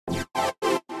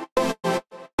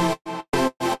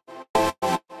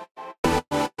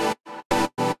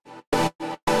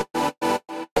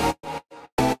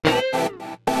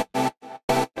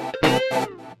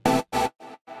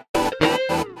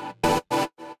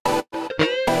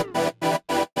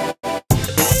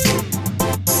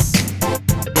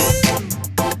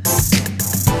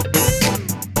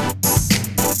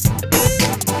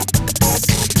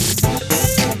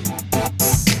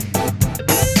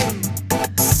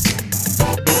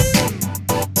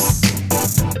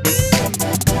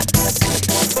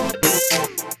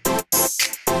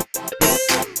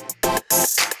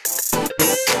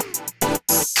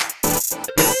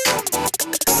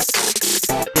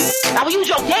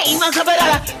game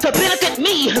to benefit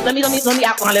me. Let me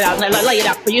outline it out and lay it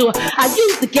out for you. I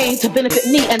use the game to benefit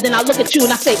me, and then I look at you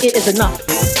and I say, it is enough.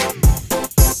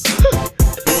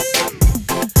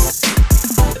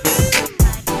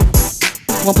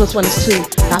 1 + 1 is 2,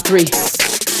 not 3.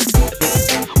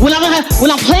 When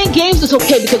I'm playing games, it's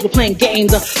okay because we're playing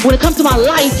games. When it comes to my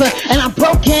life and I'm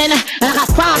broken and I got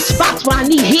 5 spots where I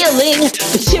need healing,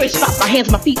 the serious spots, my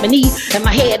hands, my feet, my knee, and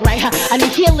my head, right? I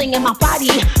need healing in my body,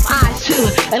 my eyes too.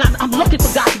 And I'm looking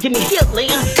for God to give me healing.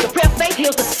 The prayer of faith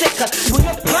heals the sick. When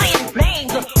you're playing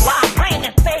games while I'm praying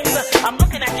in faith, I'm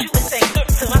looking at you and saying,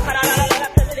 it's enough. I'd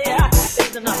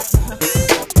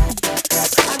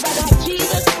rather have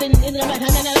Jesus than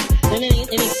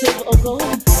any silver or gold.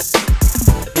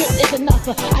 It's enough.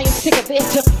 I am sick of it,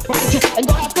 right? And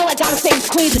God, I feel like God is saying,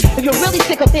 Queens, if you're really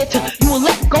sick of it, you will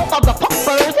let go of the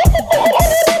paupers.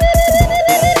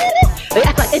 They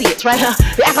act like idiots, right?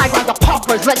 They act like the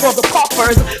paupers. Let go of the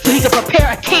paupers so he can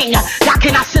prepare a king. God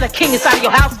cannot send a king inside of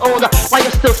your household while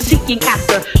you're still seeking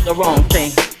after the wrong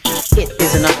thing. It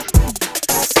is enough.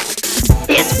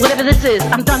 It's whatever this is.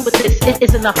 I'm done with this. It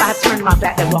is enough. I have turned my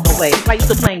back and walked away. I used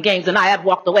to playing games and I have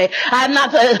walked away. I have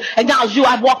not acknowledged you.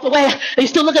 I've walked away. And you're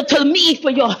still looking to me for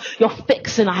your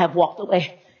fix, and I have walked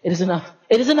away. It is enough.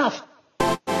 It is enough.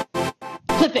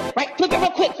 Flip it, right? Flip it real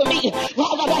quick for me.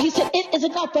 He said, it is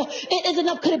enough. It is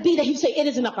enough. Could it be that he say, it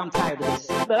is enough? I'm tired of this.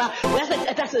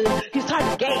 He's tired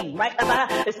of the game, right?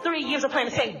 It's 3 years of playing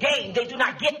the same game. They do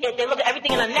not get it. They look at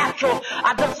everything in the natural.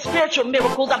 I've done spiritual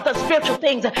miracles. I've done spiritual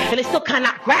things. And they still kind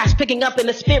of not grasp picking up in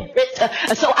the spirit.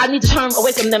 And so I need to turn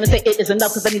away from them and say, it is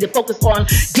enough, because I need to focus on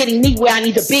getting me where I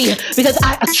need to be. Because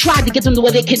I tried to get them to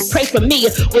where they can pray for me,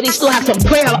 where they still have some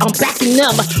prayer. I'm backing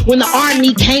them. When the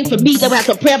army came for me, they would have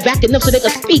some prayer backing them so they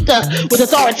could speak with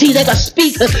authority. They can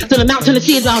speak to the mountain, the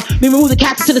sea, we remove the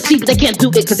captives to the sea, but they can't do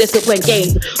it because they're still playing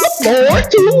games. Lord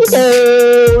to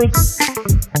Lord.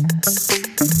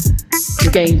 The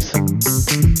games.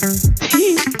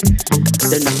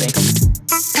 They're nothing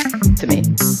to me.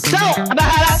 So,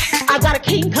 I got a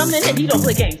king coming in and he don't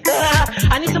play games.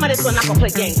 I need somebody that's not going to play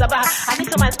games. I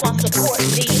need somebody that's going to support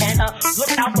me and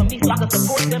look out for me so I can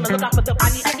support them and look out for them.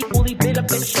 I need an equally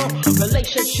beneficial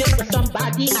relationship with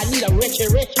somebody. I need a rich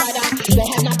right now. They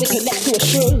have not been connected to a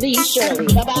surely.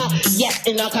 Yes,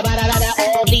 and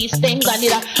all these things. I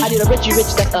need a Richie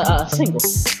Rich that's single.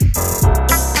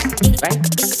 Right?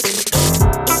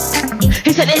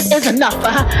 He said, it is enough.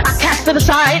 I cast it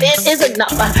aside. It is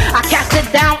enough. I cast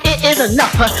it down. It is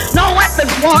enough. No weapon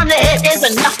formed. It is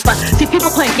enough. See, people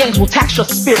playing games will tax your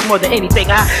spirit more than anything.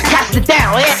 Cast it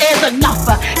down. It is enough.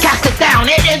 Cast it down.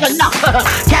 It is enough.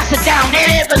 Cast it down. It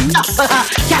is enough.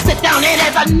 Cast it down. It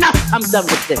is enough. I'm done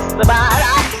with this.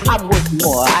 I'm worth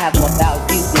more. I have more value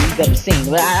than you've ever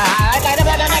seen.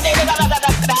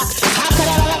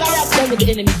 How could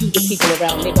the enemy use the people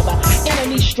around me?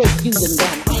 Enemy straight using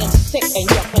them. I am sick and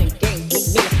you're playing games with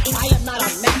me. I am not a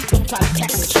match. Don't try to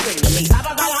catch and string to me. But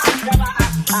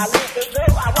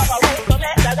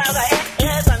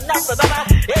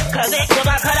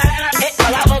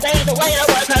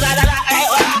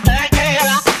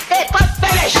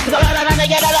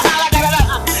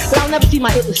I'll never see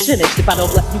my it was finished if I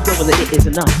don't let you go with it is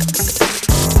enough.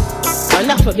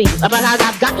 Enough for me.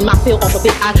 I've gotten my fill off of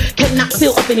it. I cannot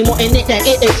fill up anymore in it. That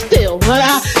it is still.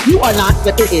 You are not,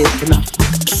 but it is enough.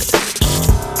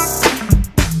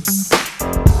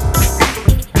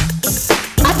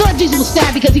 I thought Jesus was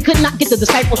sad because he could not get the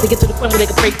disciples to get to the point where they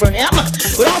could pray for him.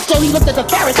 But also he looked at the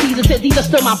Pharisees and said, these are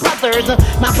still my brothers.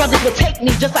 My brothers will take me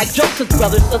just like Joseph's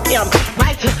brothers took him.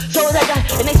 Right? So that guy,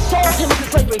 and they sold him into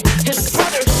slavery. His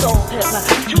brothers sold him.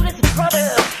 Judas' brother.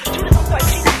 I'm sorry,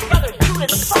 Jesus' brother.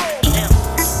 Judas sold him.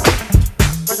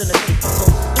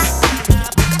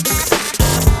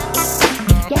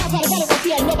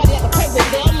 Nobody ever pray with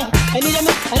them. And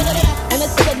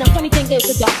the funny thing is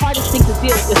that the hardest thing to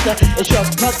deal with is your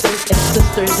brothers and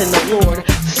sisters in the Lord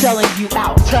selling you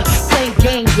out, playing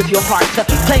games with your heart,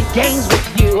 playing games with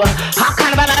you. How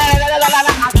kind of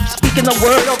speaking the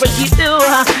word over you?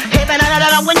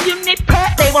 When you need prayer,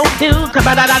 they won't do it.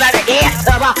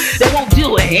 They won't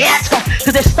do it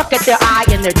because they're stuck at their I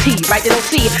and their T, right? They don't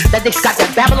see that they got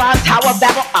that Babylon Tower,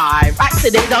 Babel I, right?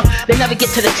 So they never get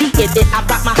to the T. If I've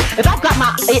got my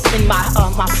it in my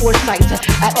foresight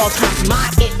at all times, my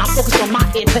it, I'm focused on my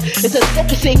it. It's just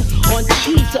focusing on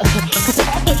Jesus. Because the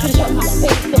author finished on my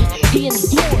faith. He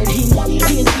endured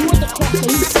the cross, and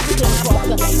he focused on the cross.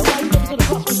 And while he focused on the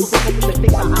cross, we were focused to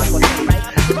fix our eyes on him, right?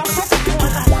 If I'm focused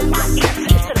on my it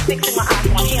instead of fixing my eyes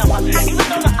on him, even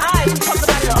though the eyes, we talked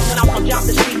about it when I walked down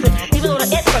the streets, even though the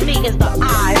it for me is the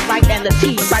I, right, and the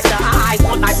T, right? The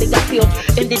I think I feel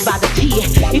ended by the T.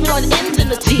 even though it ends in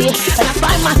the T, and I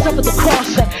find myself at the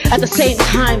cross at the same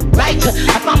time, right?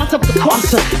 I find myself at the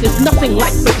cross. There's nothing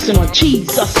like focusing on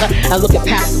Jesus and looking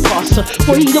past the cross.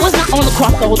 For he was not on the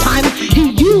cross the whole time.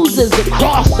 He uses the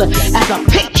cross as a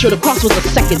picture. The cross was a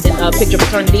second picture of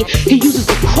eternity. He uses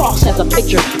the cross as a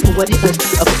picture for what he does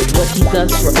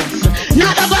for us.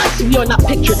 Not of us. We are not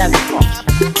pictured as the cross.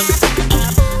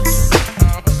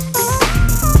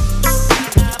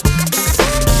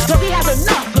 So he has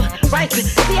enough, right? He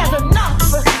has enough.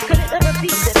 Could it ever be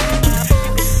that?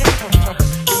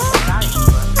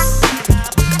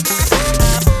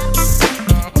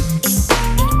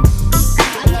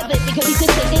 Because he did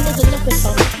say it is enough in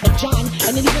John,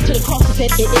 and then he went to the cross and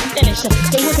said it is finished. So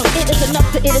he went from it is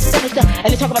enough to it is finished, and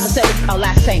they talk about the seven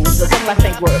last things. The seven last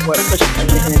things were pushed in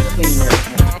between there.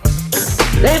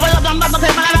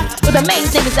 But the main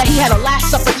thing is that he had a last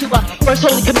supper to first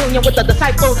Holy Communion with the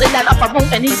disciples in that upper room,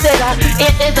 and he said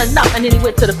it is enough, and then he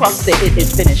went to the cross and said it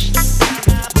is finished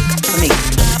for me.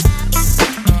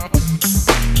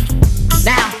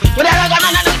 Now, what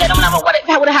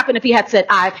would have happened if he had said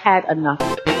I've had enough?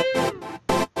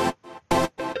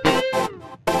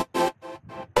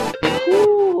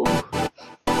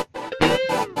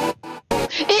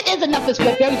 Enough is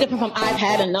very different from I've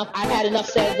had enough. I've had enough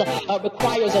says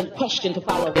requires a question to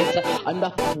follow. It's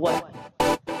enough of what?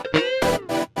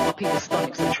 While people's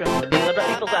stomachs are trembling, the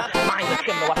people's minds are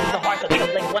trembling, while people's hearts are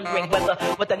trembling, wondering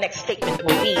what the next statement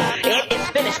will be. It is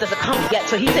finished, doesn't come yet.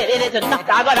 So he said it is enough.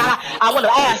 I want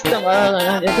to ask them,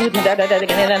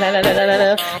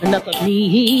 enough of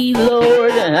me,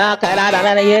 Lord. Have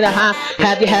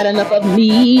you had enough of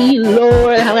me,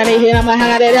 Lord? Have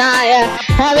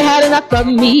you had enough of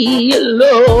me,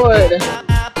 Lord?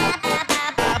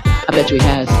 I bet you he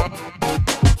has.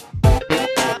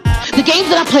 The games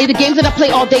that I play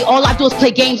all day, all I do is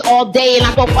play games all day, and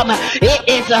I go from it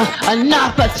is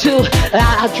enough to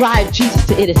I drive Jesus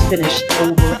to it is finished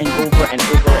over and over and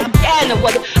over again. And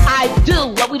what I do,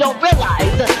 what we don't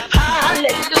realize,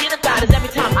 hallelujah to God, is every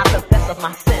time I confess of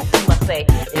my sins, he must say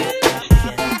it is finished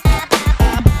again.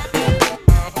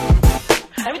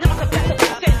 Every time I confess of my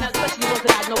sins, especially the ones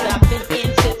that I know that I've been in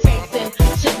sin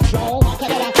syndrome,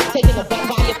 taking a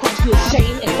body across to a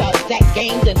shame and that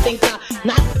games and things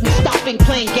not stopping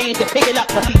playing games and picking up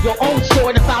your own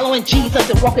sword and following Jesus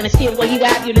and walking and seeing what he would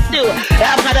have you to do.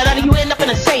 You end up in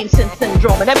a same sin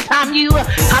syndrome, and every time you do, you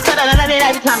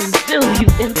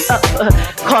end up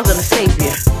causing a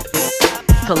Savior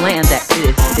to land that it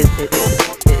is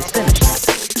finished.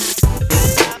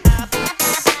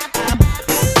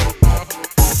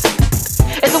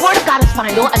 If the word of God is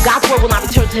final and God's word will not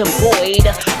return to him void,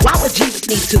 why would Jesus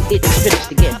need to it is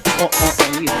finished again on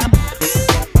you?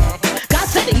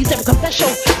 He said, confess your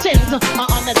sins on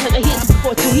the he is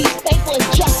before to. He's faithful and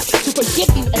just to forgive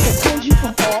you and to cleanse you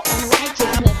from all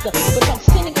unrighteousness. But I'm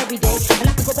sinning every day, and I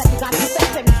have to go back to God and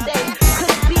confess every day. Could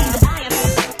it be that I am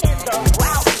in the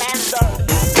route and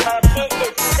it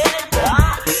is finished?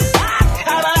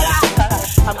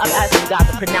 I'm asking God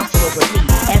to pronounce it over me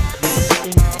every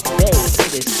single day.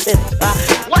 It is finished.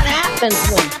 What happens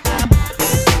when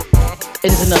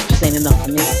it is enough just ain't enough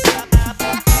for me?